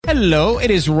Hello, it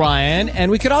is Ryan,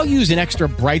 and we could all use an extra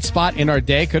bright spot in our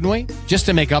day, couldn't we? Just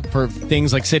to make up for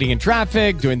things like sitting in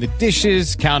traffic, doing the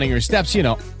dishes, counting your steps,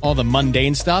 all the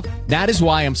mundane stuff. That is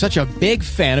why I'm such a big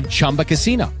fan of Chumba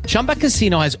Casino. Chumba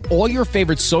Casino has all your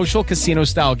favorite social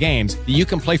casino-style games that you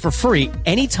can play for free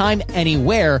anytime,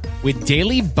 anywhere with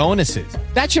daily bonuses.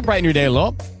 That should brighten your day a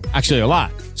little. Actually, a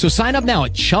lot. So sign up now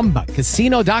at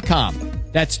ChumbaCasino.com.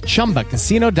 That's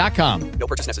ChumbaCasino.com. No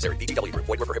purchase necessary. VGW Group.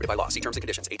 Void where prohibited by law. See terms and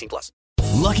conditions. 18+.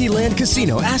 Lucky Land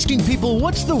Casino, asking people,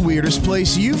 what's the weirdest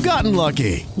place you've gotten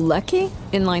lucky? Lucky?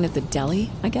 In line at the deli,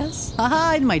 I guess?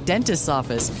 Aha, in my dentist's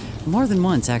office. More than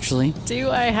once, actually.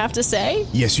 Do I have to say?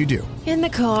 Yes, you do. In the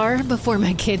car before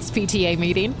my kids' PTA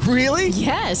meeting. Really?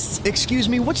 Yes. Excuse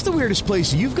me, what's the weirdest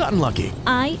place you've gotten lucky?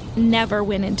 I never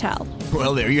win and tell.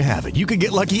 Well, there you have it. You can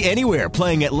get lucky anywhere,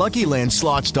 playing at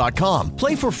LuckyLandSlots.com.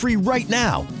 Play for free right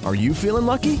now. Are you feeling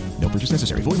lucky? No purchase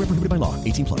necessary. Void where prohibited by law.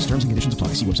 18+. Terms and conditions apply.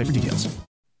 See website for details.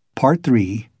 Part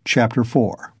 3, Chapter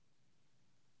 4.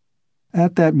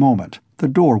 At that moment, the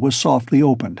door was softly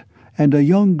opened, and a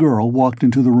young girl walked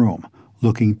into the room,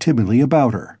 looking timidly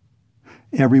about her.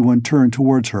 Everyone turned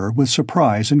towards her with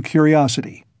surprise and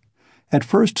curiosity. At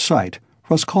first sight,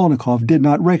 Raskolnikov did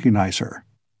not recognize her.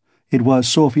 It was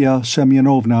Sofya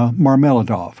Semyonovna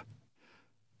Marmeladov.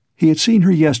 He had seen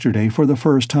her yesterday for the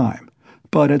first time,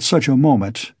 but at such a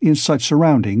moment, in such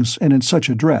surroundings, and in such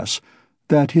a dress,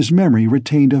 that his memory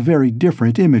retained a very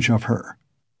different image of her.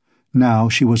 Now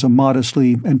she was a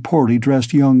modestly and poorly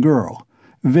dressed young girl,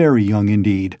 very young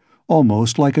indeed,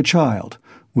 almost like a child,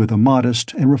 with a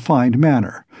modest and refined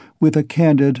manner, with a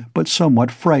candid but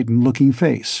somewhat frightened-looking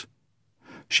face.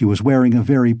 She was wearing a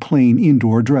very plain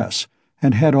indoor dress,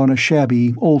 and had on a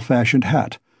shabby, old-fashioned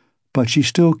hat, but she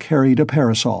still carried a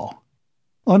parasol.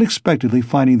 Unexpectedly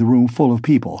finding the room full of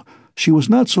people, she was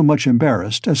not so much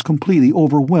embarrassed as completely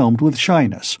overwhelmed with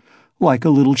shyness, like a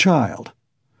little child.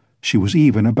 She was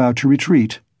even about to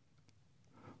retreat.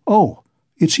 "Oh,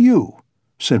 it's you,"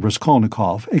 said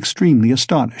Raskolnikov, extremely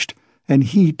astonished, and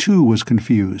he too was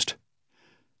confused.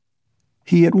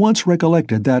 He at once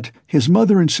recollected that his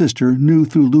mother and sister knew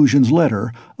through Luzhin's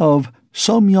letter of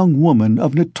some young woman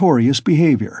of notorious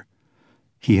behavior.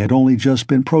 He had only just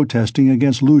been protesting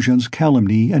against Luzhin's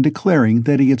calumny and declaring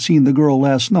that he had seen the girl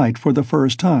last night for the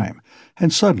first time,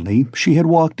 and suddenly she had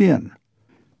walked in.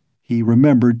 He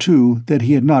remembered, too, that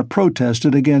he had not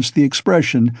protested against the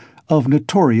expression of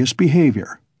notorious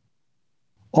behavior.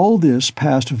 All this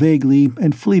passed vaguely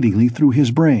and fleetingly through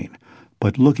his brain,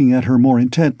 but looking at her more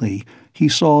intently, he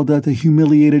saw that the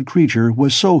humiliated creature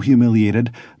was so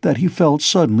humiliated that he felt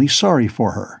suddenly sorry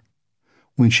for her.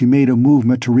 When she made a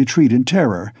movement to retreat in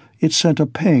terror, it sent a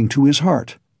pang to his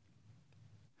heart.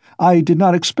 "I did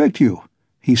not expect you,"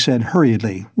 he said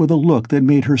hurriedly, with a look that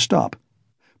made her stop.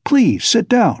 "Please, sit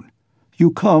down.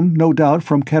 You come, no doubt,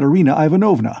 from Katerina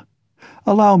Ivanovna.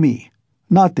 Allow me.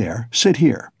 Not there. Sit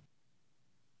here."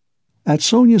 At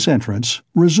Sonia's entrance,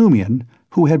 Razumian,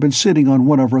 who had been sitting on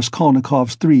one of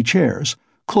Raskolnikov's 3 chairs,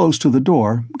 close to the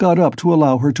door, got up to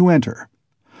allow her to enter.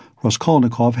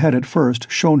 Raskolnikov had at first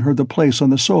shown her the place on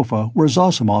the sofa where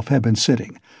Zossimov had been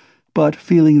sitting, but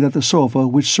feeling that the sofa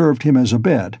which served him as a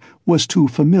bed was too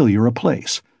familiar a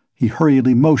place, he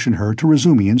hurriedly motioned her to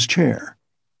Razumian's chair.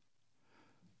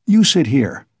 "You sit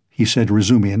here," he said to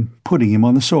Razumian, putting him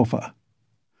on the sofa.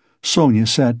 Sonia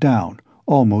sat down,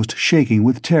 almost shaking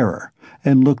with terror,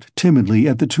 and looked timidly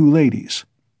at the 2 ladies.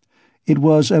 It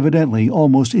was evidently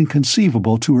almost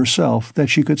inconceivable to herself that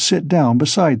she could sit down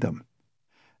beside them.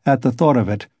 At the thought of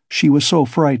it, she was so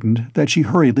frightened that she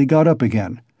hurriedly got up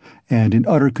again, and in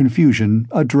utter confusion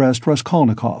addressed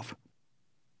Raskolnikov.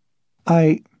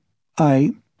 I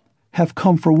have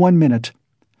come for 1 minute.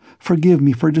 Forgive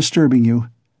me for disturbing you,"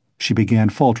 she began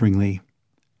falteringly.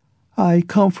 "I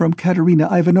come from Katerina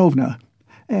Ivanovna,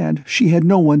 and she had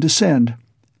no one to send.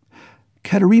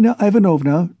 Katerina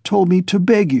Ivanovna told me to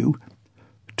beg you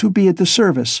to be at the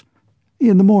service,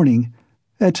 in the morning,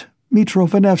 at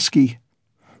Mitrovanevsky,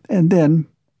 and then,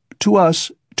 to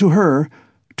her,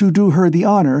 to do her the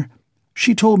honor,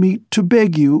 she told me to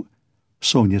beg you—"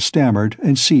 Sonia stammered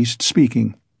and ceased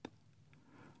speaking.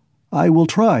 "I will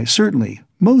try, certainly,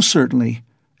 most certainly,"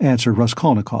 answered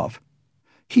Raskolnikov.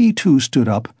 He too stood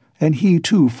up, and he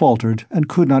too faltered and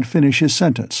could not finish his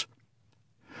sentence.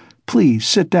 "Please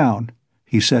sit down,"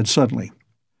 he said suddenly.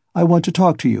 "I want to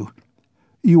talk to you.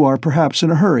 You are perhaps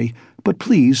in a hurry, but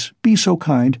please, be so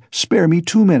kind, spare me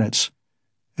 2 minutes."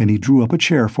 And he drew up a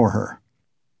chair for her.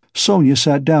 Sonia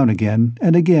sat down again,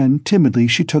 and again timidly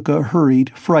she took a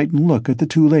hurried, frightened look at the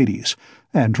 2 ladies,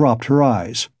 and dropped her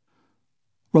eyes.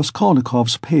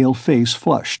 Raskolnikov's pale face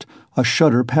flushed, a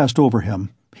shudder passed over him,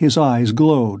 His eyes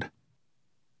glowed.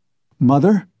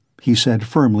 "Mother," he said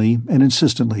firmly and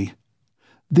insistently,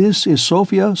 "this is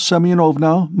Sofia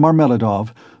Semyonovna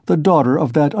Marmeladov, the daughter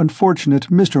of that unfortunate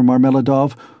Mr.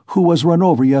 Marmeladov who was run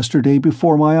over yesterday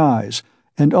before my eyes,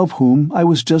 and of whom I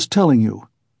was just telling you."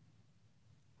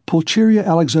 Pulcheria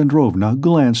Alexandrovna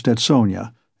glanced at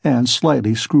Sonia and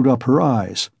slightly screwed up her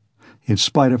eyes. In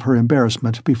spite of her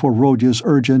embarrassment before Rodya's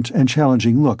urgent and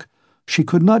challenging look, she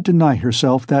could not deny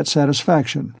herself that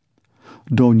satisfaction.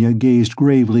 Donya gazed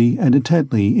gravely and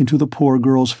intently into the poor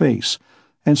girl's face,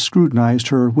 and scrutinized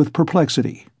her with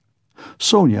perplexity.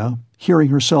 Sonia, hearing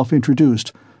herself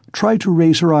introduced, tried to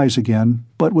raise her eyes again,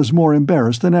 but was more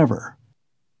embarrassed than ever.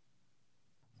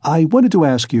 "I wanted to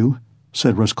ask you,"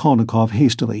 said Raskolnikov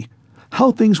hastily,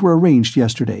 "how things were arranged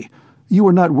yesterday. You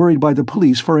were not worried by the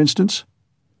police, for instance?"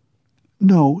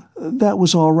 "No, that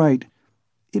was all right.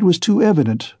 It was too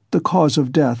evident, the cause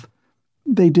of death.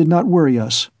 They did not worry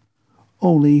us.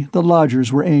 Only the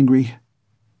lodgers were angry."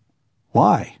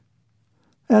 "Why?"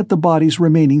 "At the body's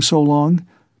remaining so long.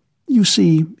 You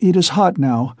see, it is hot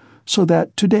now, so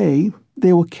that today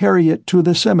they will carry it to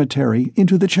the cemetery,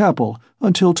 into the chapel,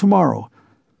 until tomorrow.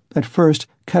 At first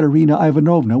Katerina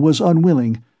Ivanovna was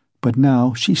unwilling, but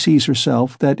now she sees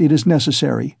herself that it is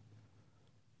necessary."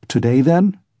 "Today,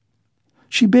 then?"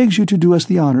 "She begs you to do us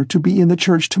the honor to be in the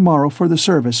church tomorrow for the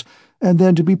service, and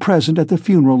then to be present at the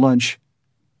funeral lunch."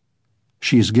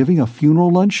 "She is giving a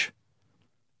funeral lunch?"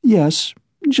 "Yes,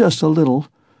 just a little.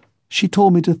 She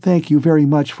told me to thank you very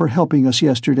much for helping us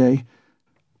yesterday.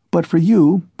 But for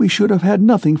you, we should have had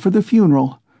nothing for the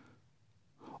funeral."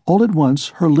 All at once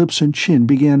her lips and chin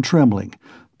began trembling,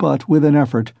 but with an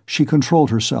effort she controlled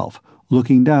herself,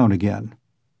 looking down again.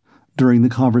 During the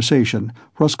conversation,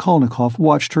 Raskolnikov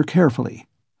watched her carefully.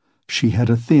 She had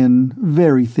a thin,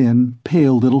 very thin,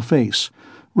 pale little face,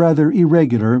 rather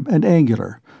irregular and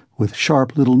angular, with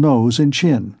sharp little nose and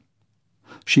chin.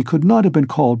 She could not have been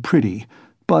called pretty,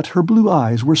 but her blue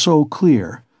eyes were so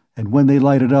clear, and when they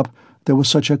lighted up, there was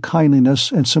such a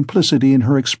kindliness and simplicity in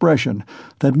her expression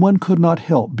that one could not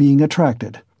help being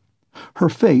attracted. Her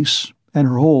face, and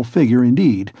her whole figure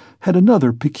indeed, had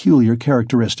another peculiar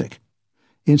characteristic.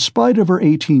 In spite of her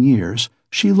 18 years,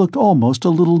 she looked almost a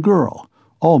little girl,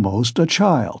 almost a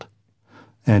child.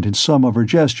 And in some of her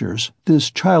gestures,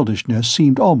 this childishness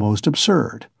seemed almost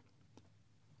absurd.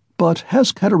 "But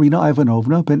has Katerina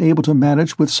Ivanovna been able to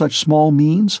manage with such small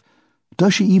means?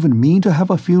 Does she even mean to have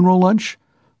a funeral lunch?"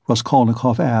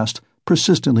 Raskolnikov asked,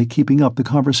 persistently keeping up the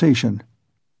conversation.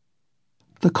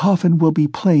 "The coffin will be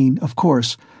plain, of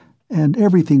course, and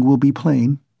everything will be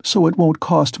plain, so it won't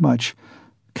cost much.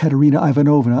 Katerina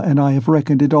Ivanovna and I have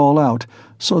reckoned it all out,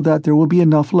 so that there will be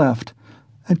enough left,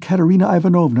 and Katerina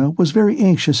Ivanovna was very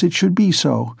anxious it should be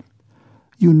so.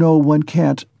 You know one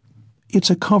can't... It's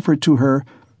a comfort to her.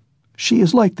 She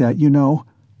is like that, you know."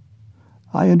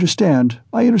 I understand,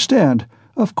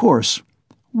 of course.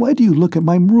 Why do you look at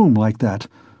my room like that?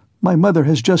 My mother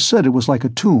has just said it was like a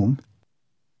tomb."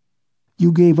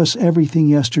 "You gave us everything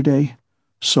yesterday,"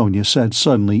 Sonia said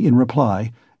suddenly in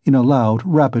reply, in a loud,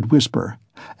 rapid whisper,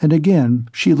 and again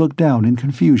she looked down in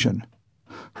confusion.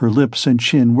 Her lips and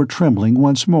chin were trembling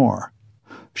once more.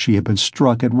 She had been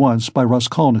struck at once by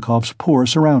Raskolnikov's poor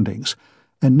surroundings,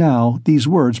 and now these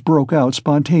words broke out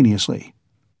spontaneously.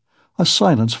 A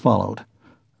silence followed.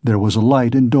 There was a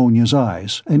light in Donya's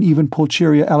eyes, and even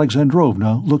Pulcheria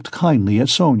Alexandrovna looked kindly at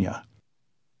Sonia.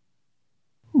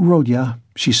 "Rodya,"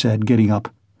 she said, getting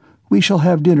up, "we shall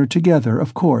have dinner together,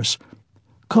 of course.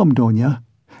 Come, Donya.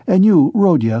 And you,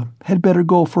 Rodya, had better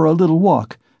go for a little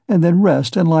walk, and then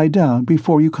rest and lie down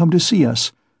before you come to see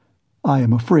us. I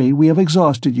am afraid we have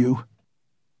exhausted you."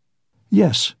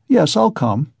 Yes, I'll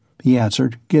come," he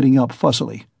answered, getting up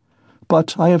fussily.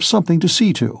 "But I have something to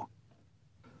see to."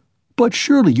 "But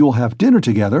surely you'll have dinner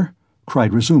together,"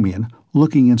 cried Razumihin,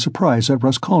 looking in surprise at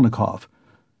Raskolnikov.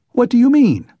 "What do you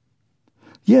mean?"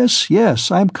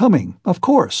 Yes, I am coming. Of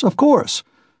course.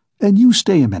 And you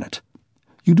stay a minute.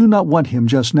 You do not want him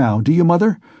just now, do you,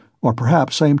 Mother? Or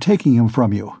perhaps I am taking him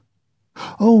from you."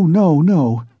 "Oh,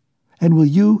 no. And will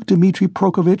you, Dmitri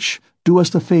Prokofitch, do us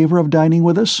the favor of dining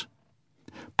with us?"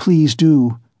 "Please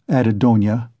do," added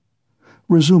Donya.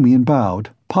 Razumihin bowed,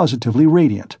 positively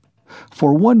radiant.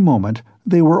 For one moment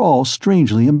they were all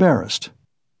strangely embarrassed.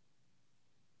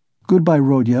 "Goodbye,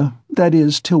 Rodya, that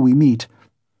is, till we meet.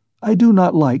 I do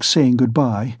not like saying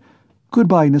goodbye.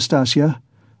 Goodbye, Nastasia.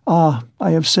 Ah,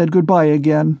 I have said goodbye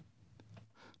again."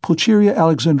 Pulcheria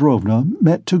Alexandrovna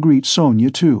meant to greet Sonia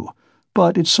too,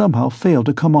 but it somehow failed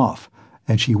to come off,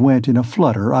 and she went in a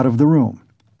flutter out of the room.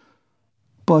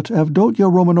 But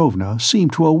Avdotya Romanovna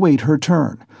seemed to await her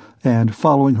turn, and,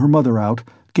 following her mother out,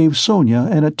 gave Sonia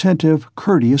an attentive,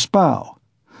 courteous bow.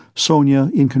 Sonia,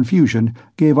 in confusion,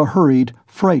 gave a hurried,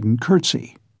 frightened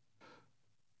curtsy.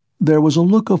 There was a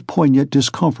look of poignant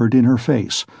discomfort in her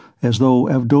face, as though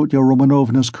Avdotya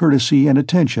Romanovna's courtesy and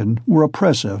attention were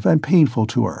oppressive and painful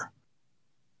to her.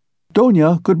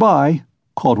 "Donya, good-bye,"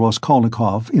 called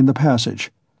Raskolnikov in the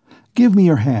passage. "Give me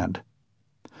your hand."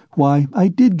 "Why, I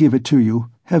did give it to you.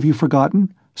 Have you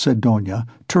forgotten?" said Donya,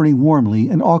 turning warmly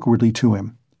and awkwardly to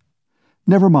him.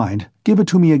 "Never mind. Give it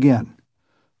to me again."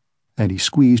 And he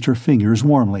squeezed her fingers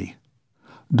warmly.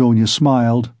 Donya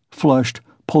smiled, flushed,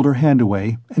 pulled her hand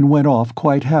away, and went off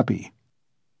quite happy.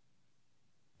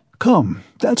 "Come,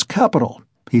 that's capital,"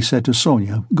 he said to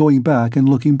Sonia, going back and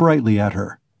looking brightly at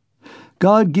her.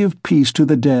 "God give peace to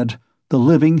the dead. The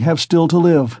living have still to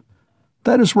live.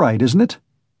 That is right, isn't it?"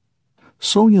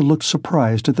 Sonia looked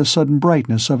surprised at the sudden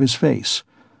brightness of his face.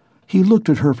 He looked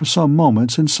at her for some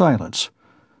moments in silence.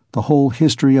 The whole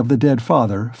history of the dead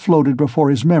father floated before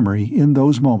his memory in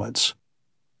those moments.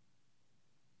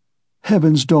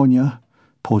 "Heavens, Donya,"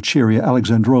 Pulcheria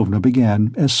Alexandrovna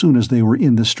began as soon as they were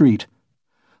in the street.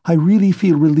 "I really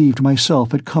feel relieved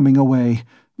myself at coming away,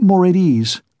 more at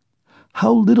ease.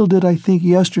 How little did I think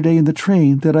yesterday in the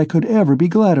train that I could ever be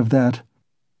glad of that.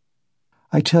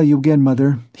 I tell you again,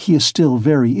 Mother, he is still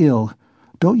very ill.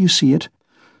 Don't you see it?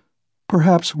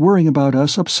 Perhaps worrying about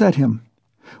us upset him.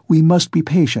 We must be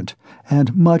patient,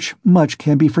 and much, much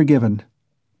can be forgiven."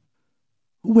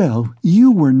 "Well,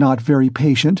 you were not very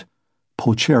patient."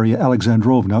 Pulcheria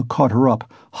Alexandrovna caught her up,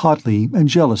 hotly and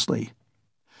jealously.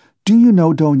 "Do you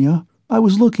know, Donya, I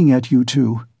was looking at you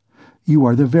too. You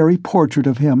are the very portrait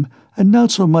of him, and not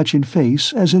so much in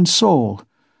face as in soul.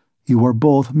 You are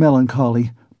both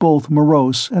melancholy, both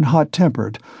morose and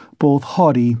hot-tempered, both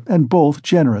haughty and both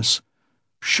generous.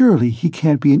 Surely he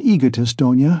can't be an egotist,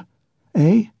 Donya?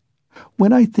 Eh?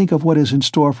 When I think of what is in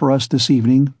store for us this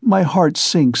evening, my heart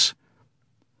sinks."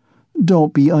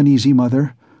 "Don't be uneasy,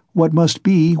 Mother. What must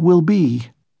be, will be."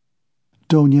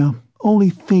 "Donya, only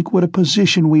think what a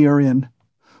position we are in.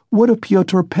 What if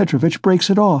Pyotr Petrovitch breaks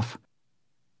it off?"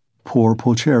 Poor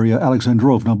Pulcheria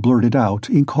Alexandrovna blurted out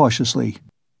incautiously.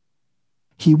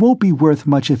 "He won't be worth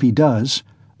much if he does,"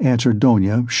 answered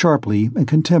Donya sharply and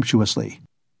contemptuously.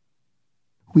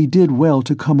 "We did well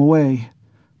to come away,"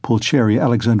 Pulcheria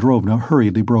Alexandrovna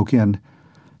hurriedly broke in.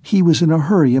 "He was in a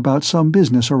hurry about some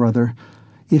business or other.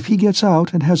 If he gets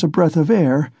out and has a breath of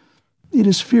air— It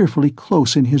is fearfully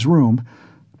close in his room,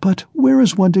 but where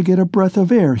is one to get a breath of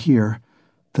air here?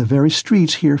 The very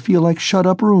streets here feel like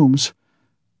shut-up rooms.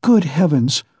 Good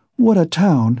heavens, what a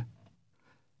town!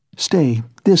 Stay,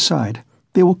 this side.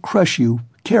 They will crush you,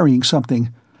 carrying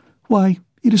something. Why,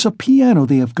 it is a piano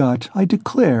they have got, I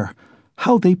declare.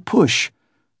 How they push!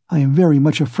 I am very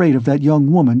much afraid of that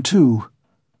young woman, too."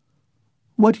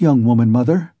 "What young woman,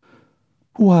 Mother?"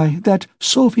 "Why, that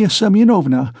Sofya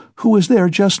Semyonovna, who was there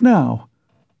just now."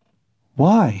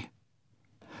 "Why?"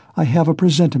 "I have a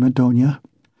presentiment, Donya.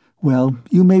 Well,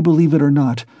 you may believe it or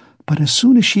not, but as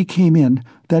soon as she came in,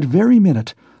 that very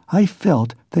minute, I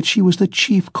felt that she was the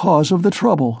chief cause of the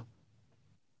trouble."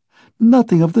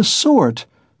 "Nothing of the sort!"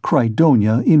 cried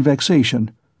Donya in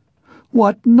vexation.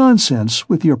 "What nonsense,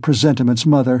 with your presentiments,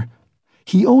 Mother!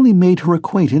 He only made her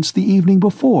acquaintance the evening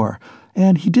before,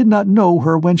 and he did not know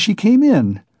her when she came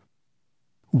in."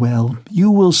 "Well, you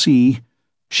will see.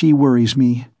 She worries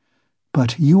me.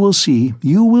 But you will see,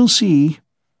 you will see.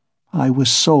 I was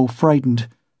so frightened.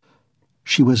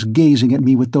 She was gazing at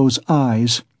me with those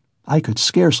eyes. I could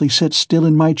scarcely sit still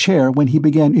in my chair when he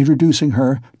began introducing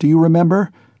her, do you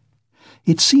remember?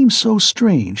 It seems so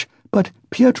strange, but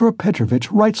Pyotr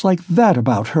Petrovitch writes like that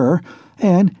about her,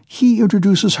 and he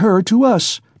introduces her to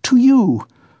us, to you.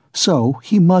 So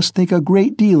he must think a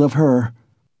great deal of her."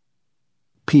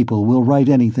 "People will write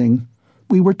anything.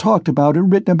 We were talked about and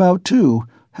written about, too.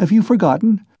 Have you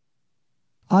forgotten?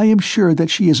 I am sure that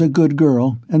she is a good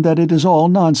girl, and that it is all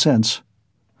nonsense."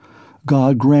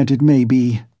 "God grant it may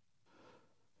be."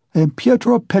 "And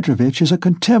Pyotr Petrovitch is a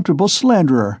contemptible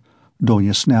slanderer,"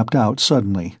 Donya snapped out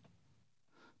suddenly.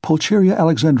 Pulcheria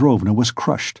Alexandrovna was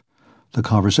crushed. The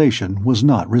conversation was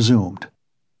not resumed.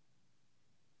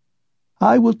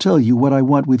 "I will tell you what I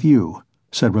want with you,"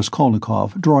 said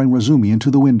Raskolnikov, drawing Razumihin to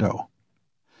the window.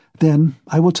 "Then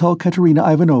I will tell Katerina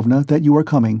Ivanovna that you are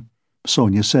coming,"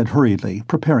 Sonia said hurriedly,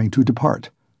 preparing to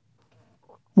depart.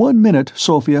 "1 minute,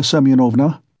 Sofya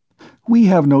Semyonovna. We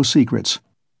have no secrets.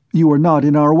 You are not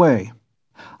in our way.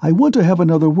 I want to have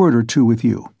another word or two with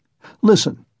you.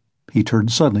 Listen." He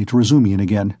turned suddenly to Razumihin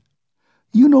again.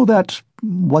 "You know that—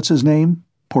 what's his name?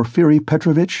 Porfiri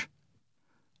Petrovitch?"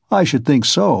 "I should think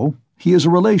so. He is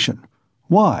a relation.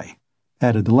 Why?"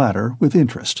 added the latter with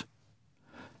interest.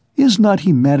 "Is not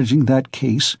he managing that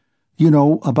case? You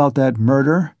know, about that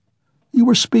murder? You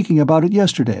were speaking about it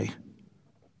yesterday."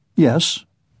 "Yes.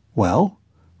 Well?"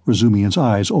 Razumian's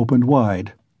eyes opened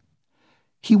wide.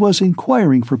 "He was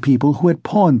inquiring for people who had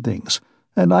pawned things,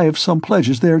 and I have some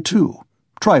pledges there too.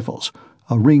 Trifles.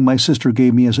 A ring my sister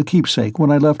gave me as a keepsake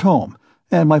when I left home,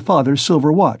 and my father's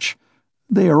silver watch.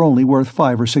 They are only worth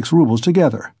 5 or 6 rubles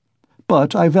together.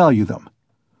 But I value them.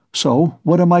 So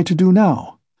what am I to do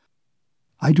now?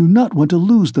 I do not want to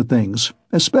lose the things,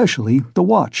 especially the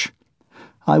watch.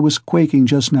 I was quaking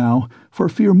just now, for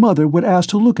fear Mother would ask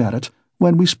to look at it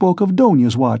when we spoke of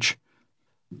Donia's watch.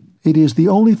 It is the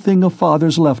only thing of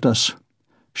Father's left us.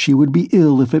 She would be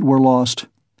ill if it were lost.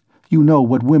 You know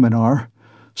what women are.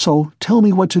 So tell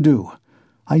me what to do.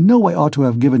 I know I ought to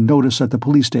have given notice at the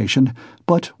police station,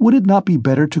 but would it not be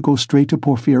better to go straight to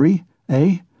Porphyry,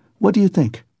 eh? What do you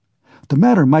think? The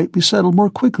matter might be settled more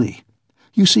quickly.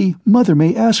 You see, Mother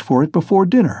may ask for it before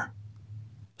dinner."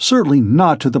 "Certainly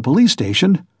not to the police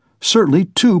station. Certainly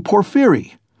to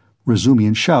Porphyry,"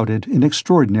 Razumian shouted in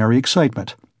extraordinary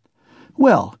excitement.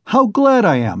 "Well, how glad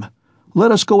I am!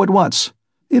 Let us go at once.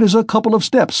 It is a couple of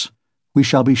steps. We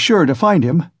shall be sure to find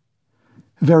him."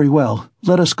 "Very well,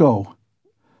 let us go.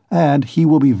 And he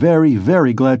will be very,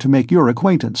 very glad to make your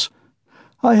acquaintance.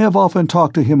 I have often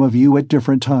talked to him of you at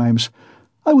different times.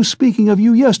 I was speaking of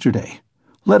you yesterday.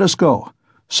 Let us go.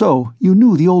 So, you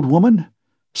knew the old woman?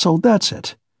 So that's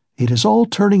it. It is all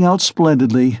turning out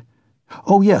splendidly.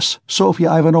 Oh yes, Sofya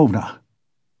Ivanovna."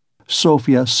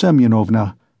 "Sofya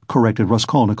Semyonovna," corrected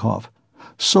Raskolnikov.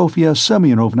 "Sofya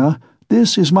Semyonovna,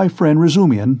 this is my friend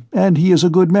Razumian, and he is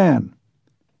a good man."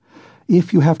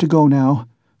 "If you have to go now,"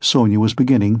 Sonia was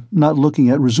beginning, not looking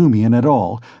at Razumian at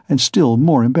all, and still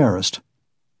more embarrassed.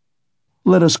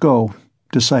 "Let us go,"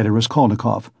 decided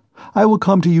Raskolnikov. "I will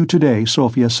come to you today,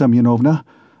 Sofya Semyonovna.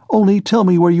 Only tell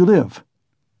me where you live."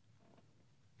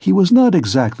 He was not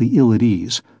exactly ill at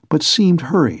ease, but seemed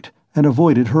hurried, and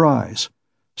avoided her eyes.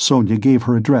 Sonia gave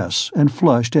her address, and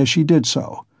flushed as she did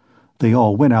so. They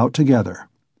all went out together.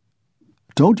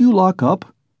 "Don't you lock up?"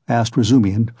 asked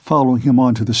Razumian, following him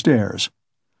onto the stairs.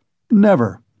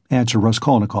 "Never," answered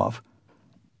Raskolnikov.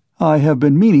 "I have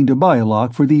been meaning to buy a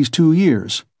lock for these 2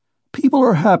 years. People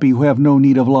are happy who have no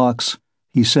need of locks,"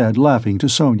 he said, laughing to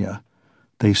Sonia.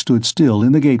 They stood still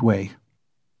in the gateway.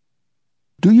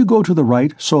 "Do you go to the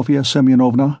right, Sofya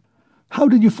Semyonovna? How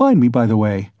did you find me, by the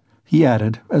way?" he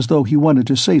added, as though he wanted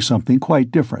to say something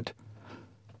quite different.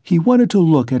 He wanted to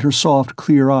look at her soft,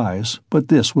 clear eyes, but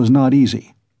this was not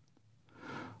easy.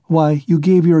 "Why, you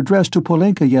gave your address to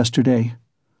Polenka yesterday."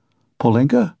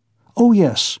 "Polenka? Oh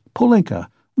yes, Polenka.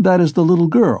 That is the little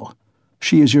girl.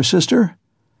 She is your sister?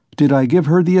 Did I give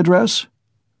her the address?"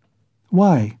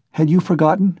 "Why, had you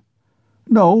forgotten?"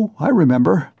 "No, I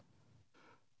remember."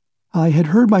 "I had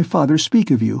heard my father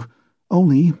speak of you,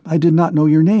 only I did not know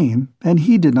your name, and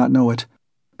he did not know it.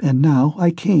 And now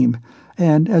I came,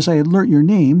 and as I had learnt your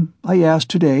name, I asked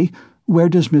today, 'Where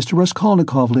does Mr.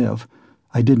 Raskolnikov live?'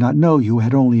 I did not know you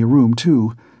had only a room,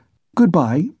 too.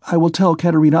 Goodbye, I will tell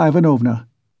Katerina Ivanovna."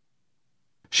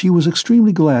 She was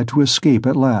extremely glad to escape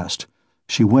at last.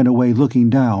 She went away looking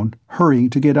down, hurrying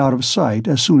to get out of sight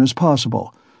as soon as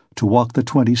possible, to walk the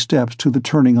 20 steps to the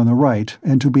turning on the right,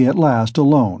 and to be at last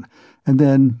alone, and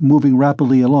then moving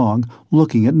rapidly along,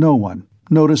 looking at no one,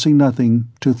 noticing nothing,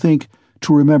 to think,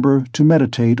 to remember, to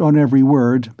meditate on every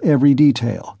word, every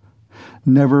detail.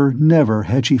 Never, never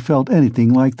had she felt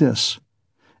anything like this.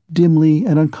 Dimly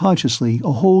and unconsciously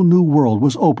a whole new world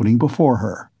was opening before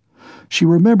her. She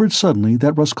remembered suddenly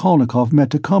that Raskolnikov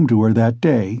meant to come to her that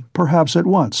day, perhaps at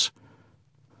once.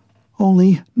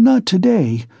 "Only not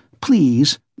today,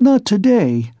 please, not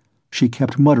today," she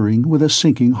kept muttering with a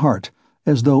sinking heart,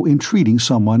 as though entreating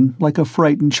someone like a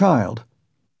frightened child.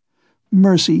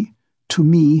 "Mercy, to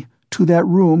me, to that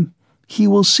room. He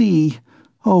will see.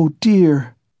 Oh,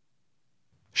 dear."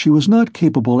 She was not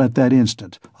capable at that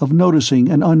instant of noticing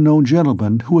an unknown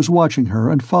gentleman who was watching her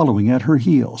and following at her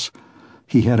heels.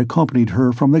 He had accompanied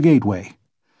her from the gateway.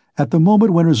 At the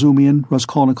moment when Razumian,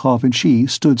 Raskolnikov, and she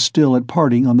stood still at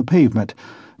parting on the pavement,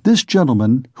 this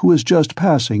gentleman, who was just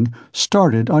passing,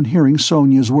 started on hearing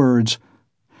Sonia's words,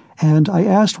 "And I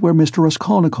asked where Mr.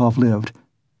 Raskolnikov lived."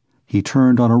 He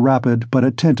turned on a rapid but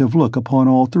attentive look upon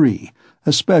all three,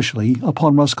 especially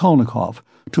upon Raskolnikov,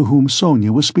 to whom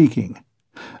Sonia was speaking,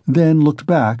 then looked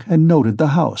back and noted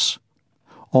the house.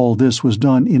 All this was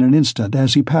done in an instant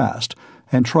as he passed,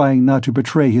 and trying not to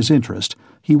betray his interest,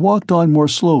 he walked on more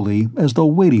slowly as though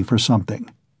waiting for something.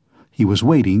 He was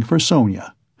waiting for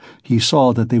Sonia. He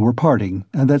saw that they were parting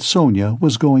and that Sonia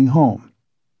was going home.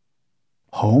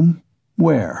 Home?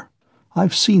 Where?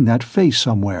 I've seen that face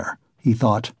somewhere, he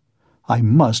thought. I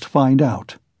must find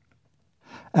out.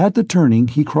 At the turning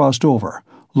he crossed over,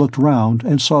 looked round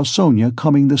and saw Sonia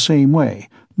coming the same way,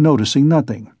 noticing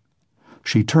nothing.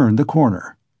 She turned the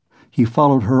corner. He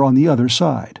followed her on the other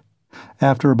side.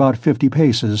 After about 50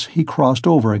 paces he crossed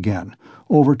over again,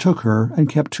 overtook her and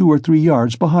kept 2 or 3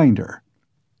 yards behind her.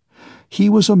 He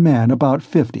was a man about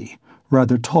 50,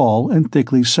 rather tall and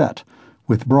thickly set,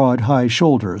 with broad high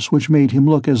shoulders which made him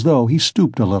look as though he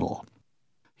stooped a little.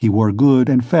 He wore good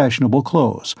and fashionable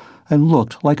clothes, and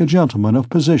looked like a gentleman of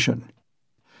position.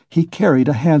 He carried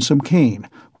a handsome cane,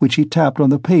 which he tapped on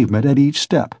the pavement at each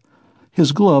step.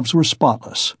 His gloves were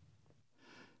spotless.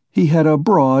 He had a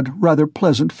broad, rather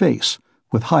pleasant face,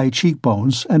 with high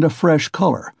cheekbones and a fresh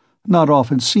color, not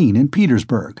often seen in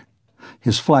Petersburg.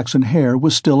 His flaxen hair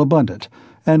was still abundant,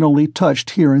 and only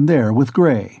touched here and there with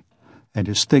gray, and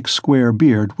his thick square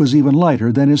beard was even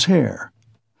lighter than his hair.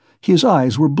 His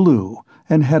eyes were blue,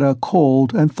 and had a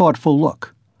cold and thoughtful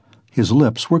look. His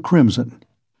lips were crimson.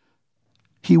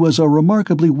 He was a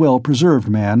remarkably well-preserved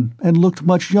man, and looked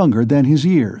much younger than his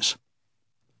years.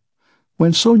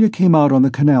 When Sonia came out on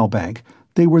the canal bank,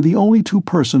 they were the only 2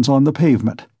 persons on the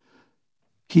pavement.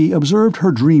 He observed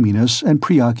her dreaminess and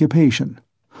preoccupation.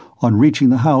 On reaching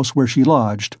the house where she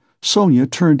lodged, Sonia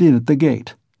turned in at the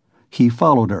gate. He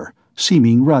followed her,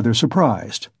 seeming rather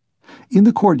surprised. In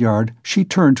the courtyard she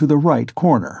turned to the right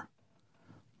corner.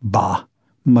 "Bah!"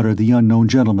 muttered the unknown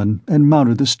gentleman, and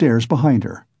mounted the stairs behind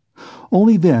her.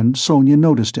 Only then Sonia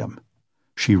noticed him.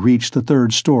 She reached the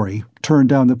 3rd story, turned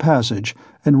down the passage,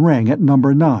 and rang at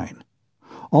number 9.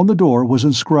 On the door was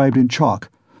inscribed in chalk,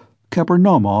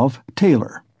 "Kapernaumov,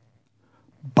 Tailor."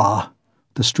 "Bah!"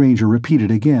 the stranger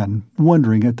repeated again,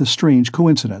 wondering at the strange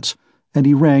coincidence, and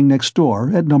he rang next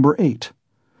door at number 8.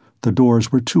 The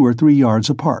doors were 2 or 3 yards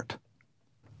apart.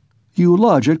 "You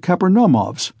lodge at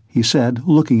Kapernaumov's," he said,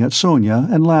 looking at Sonia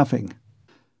and laughing.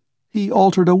 "He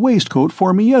altered a waistcoat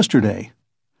for me yesterday.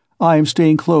 I'm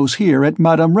staying close here at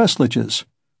Madame Restlich's.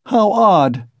 How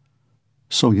odd!"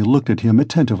 Sonia looked at him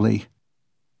attentively.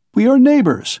 "We are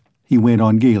neighbors," he went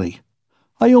on gaily.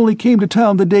 "I only came to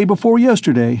town the day before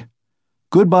yesterday.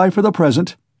 Goodbye for the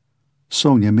present."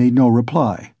 Sonia made no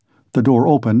reply. The door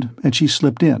opened, and she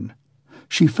slipped in.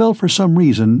 She felt for some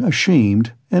reason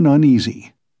ashamed and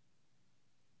uneasy.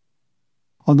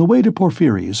 On the way to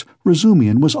Porfiry's,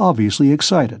 Razumian was obviously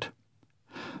excited.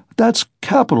 "That's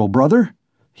capital, brother,"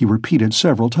 he repeated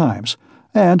several times.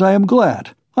 "And I am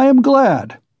glad. I am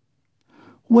glad."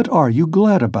 "What are you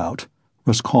glad about?"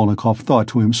 Raskolnikov thought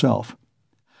to himself.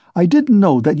 "I didn't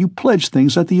know that you pledged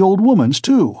things at the old woman's,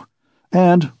 too.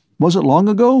 And was it long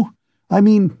ago? I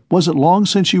mean, was it long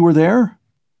since you were there?"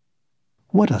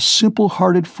 What a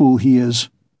simple-hearted fool he is.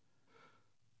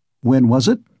 "When was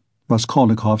it?"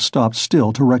 Raskolnikov stopped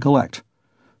still to recollect.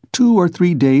 2 or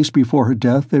 3 days before her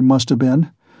death, it must have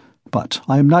been. But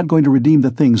I am not going to redeem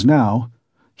the things now,"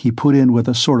 he put in with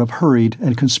a sort of hurried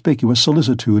and conspicuous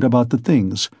solicitude about the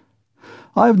things.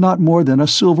 "I've not more than a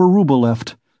silver rouble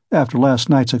left, after last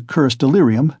night's accursed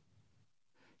delirium."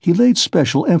 He laid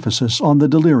special emphasis on the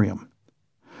delirium.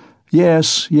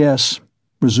 "Yes, yes,"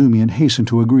 Razumian hastened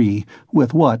to agree,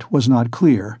 with what was not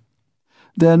clear.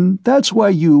 "Then that's why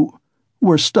you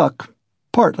were stuck,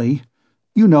 partly.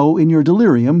 You know, in your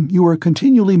delirium you were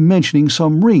continually mentioning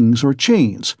some rings or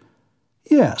chains."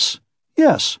 "Yes,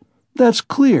 yes, that's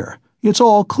clear. It's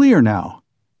all clear now."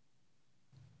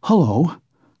 Hullo,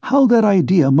 how that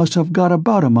idea must have got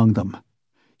about among them.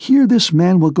 Here this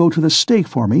man will go to the stake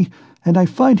for me, and I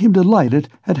find him delighted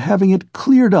at having it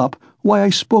cleared up why I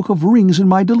spoke of rings in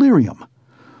my delirium.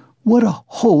 What a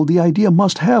hold the idea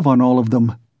must have on all of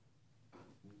them.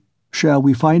 "Shall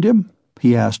we find him?"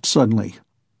 he asked suddenly.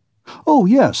 "Oh,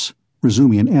 yes,"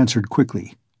 Razumian answered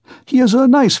quickly. "He is a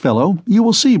nice fellow, you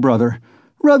will see, brother.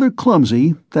 Rather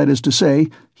clumsy, that is to say,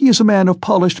 he is a man of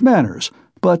polished manners,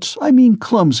 but I mean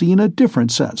clumsy in a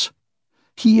different sense.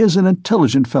 He is an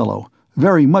intelligent fellow,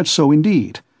 very much so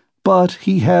indeed, but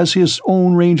he has his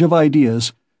own range of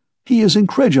ideas. He is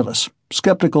incredulous,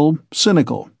 skeptical,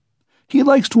 cynical. He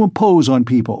likes to impose on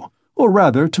people, or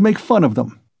rather to make fun of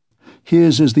them.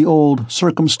 His is the old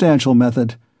circumstantial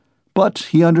method, but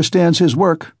he understands his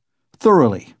work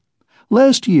thoroughly.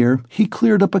 Last year he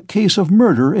cleared up a case of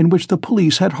murder in which the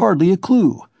police had hardly a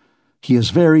clue. He is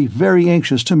very, very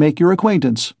anxious to make your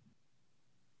acquaintance."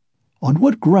 "On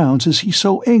what grounds is he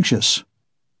so anxious?"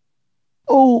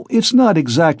 "Oh, it's not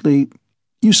exactly—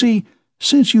 You see,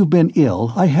 since you've been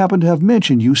ill, I happen to have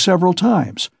mentioned you several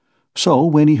times. So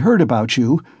when he heard about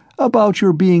you, About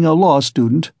your being a law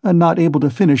student and not able to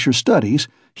finish your studies,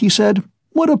 he said,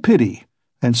 'What a pity.'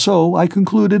 And so I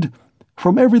concluded,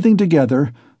 from everything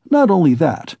together, not only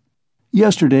that.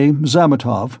 Yesterday,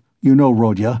 Zametov, you know,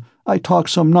 Rodya, I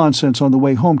talked some nonsense on the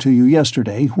way home to you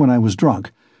yesterday when I was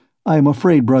drunk. I am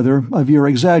afraid, brother, of your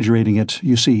exaggerating it,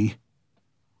 you see."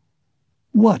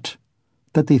 "What?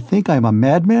 That they think I am a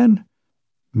madman?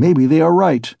 Maybe they are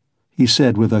right," he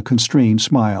said with a constrained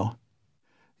smile.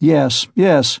 Yes.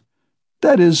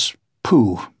 That is,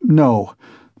 pooh, no.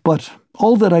 But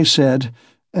all that I said,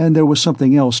 and there was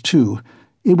something else too,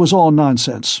 it was all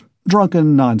nonsense,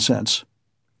 drunken nonsense."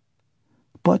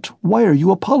 "But why are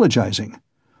you apologizing?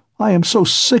 I am so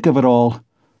sick of it all,"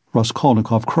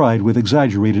 Raskolnikov cried with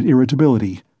exaggerated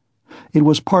irritability. It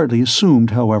was partly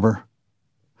assumed, however.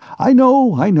 I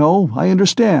know, I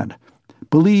understand.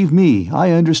 Believe me, I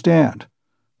understand.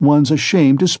 One's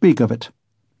ashamed to speak of it."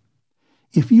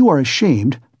 "If you are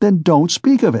ashamed, then don't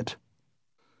speak of it."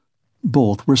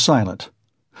 Both were silent.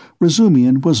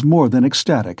 Razumian was more than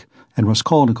ecstatic, and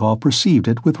Raskolnikov perceived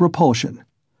it with repulsion.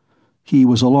 He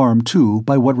was alarmed, too,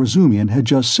 by what Razumian had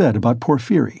just said about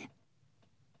Porfiry.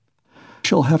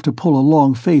 "She'll have to pull a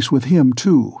long face with him,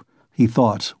 too," he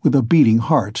thought, with a beating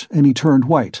heart, and he turned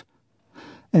white.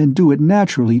 "And do it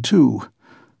naturally, too.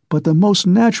 But the most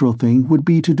natural thing would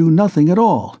be to do nothing at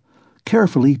all.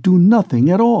 Carefully do nothing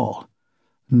at all.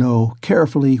 No,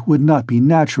 carefully would not be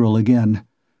natural again.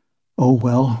 Oh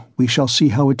well, we shall see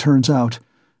how it turns out.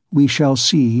 We shall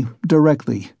see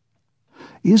directly.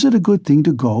 Is it a good thing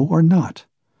to go or not?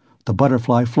 The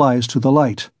butterfly flies to the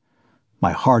light.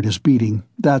 My heart is beating,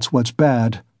 that's what's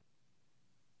bad."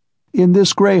 "In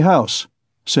this grey house,"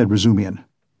 said Razumian.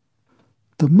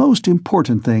 "The most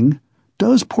important thing,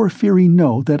 does Porfiry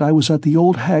know that I was at the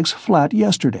old hag's flat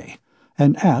yesterday,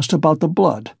 and asked about the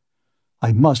blood?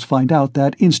 I must find out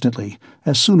that instantly,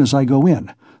 as soon as I go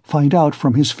in, find out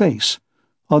from his face.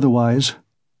 Otherwise,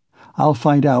 I'll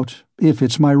find out if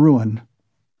it's my ruin."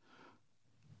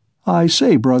 "I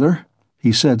say, brother,"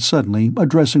 he said suddenly,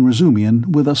 addressing Razumian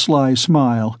with a sly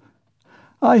smile,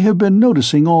 "I have been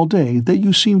noticing all day that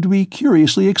you seem to be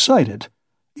curiously excited.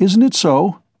 Isn't it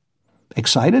so?"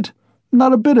 "Excited?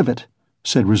 Not a bit of it,"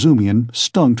 said Razumian,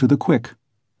 stung to the quick.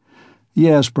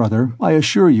 "Yes, brother, I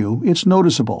assure you, it's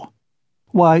noticeable.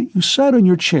 Why, you sat on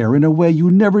your chair in a way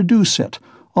you never do sit,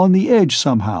 on the edge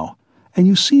somehow, and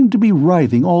you seemed to be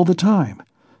writhing all the time.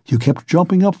 You kept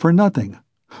jumping up for nothing.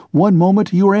 One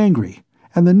moment you were angry,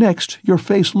 and the next your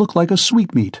face looked like a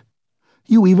sweetmeat.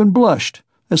 You even blushed,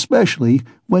 especially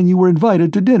when you were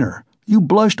invited to dinner. You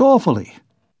blushed awfully."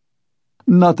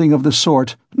 "Nothing of the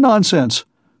sort. Nonsense.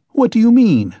 What do you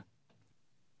mean?"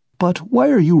 "But why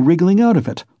are you wriggling out of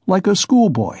it, like a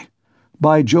schoolboy?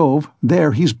 By Jove,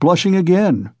 there he's blushing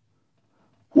again."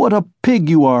 "What a pig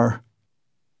you are!"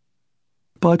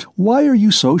 "But why are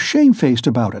you so shamefaced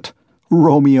about it?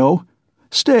 Romeo!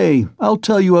 Stay, I'll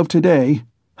tell you of today.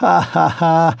 Ha ha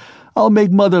ha! I'll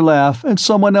make mother laugh, and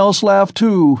someone else laugh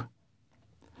too."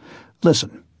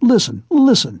 Listen,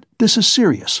 this is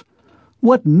serious.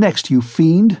 What next, you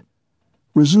fiend?"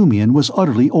 Razumian was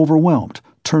utterly overwhelmed,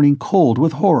 turning cold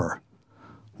with horror.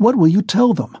 "What will you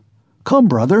tell them? Come,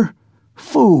 brother.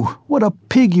 Phoo, what a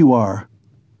pig you are!"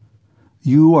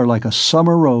 "You are like a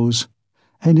summer rose.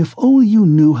 And if only you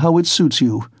knew how it suits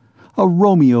you. A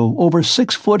Romeo over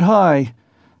 6 foot high.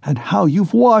 And how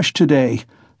you've washed today.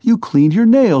 You cleaned your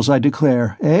nails, I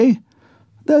declare, eh?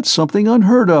 That's something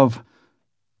unheard of.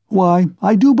 Why,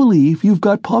 I do believe you've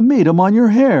got pomatum on your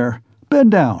hair.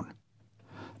 Bend down."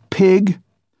 "Pig!"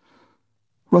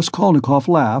 Raskolnikov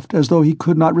laughed as though he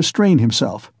could not restrain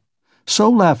himself. So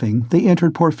laughing, they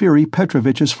entered Porfiry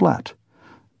Petrovitch's flat.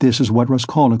 This is what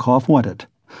Raskolnikov wanted.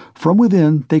 From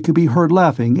within they could be heard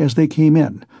laughing as they came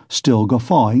in, still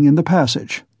guffawing in the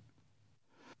passage.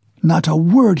 "Not a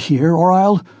word here, or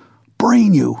I'll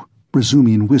brain you,"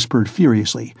 Razumian whispered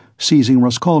furiously, seizing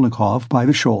Raskolnikov by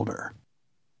the shoulder.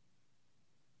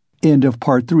 End of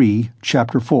Part 3,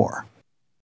 Chapter 4.